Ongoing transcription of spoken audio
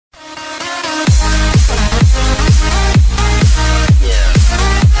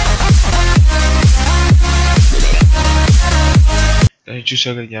Čus,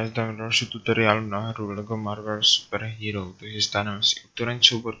 já zdám další tutoriál na hru LEGO Marvel Super Hero, takže stáhneme si utoreň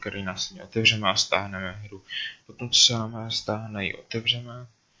soubor, který následně otevřeme a stáhneme hru. Potom, co se nám hra stáhne, ji otevřeme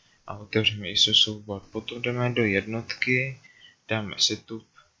a otevřeme i soubor. Potom jdeme do jednotky, dáme setup,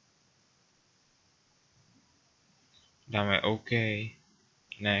 dáme OK,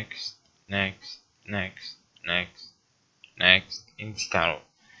 next, install.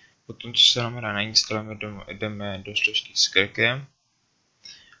 Potom, co se nám hra nainstalujeme, jdeme do složky s krkem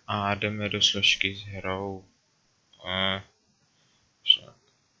a jdeme do složky s hrou.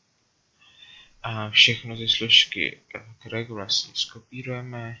 A všechno ze složky krek vlastně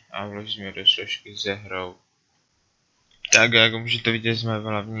skopírujeme a vložíme do složky se hrou. Tak, jak můžete vidět, jsme v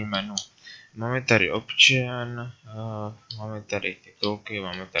hlavním menu. Máme tady občan, máme tady titulky,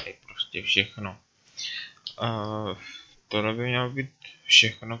 máme tady prostě všechno. Tohle by mělo být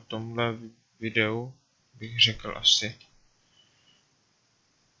všechno v tomhle videu, bych řekl asi.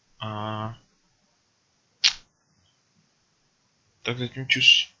 Tak zatím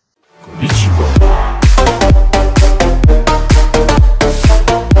čus.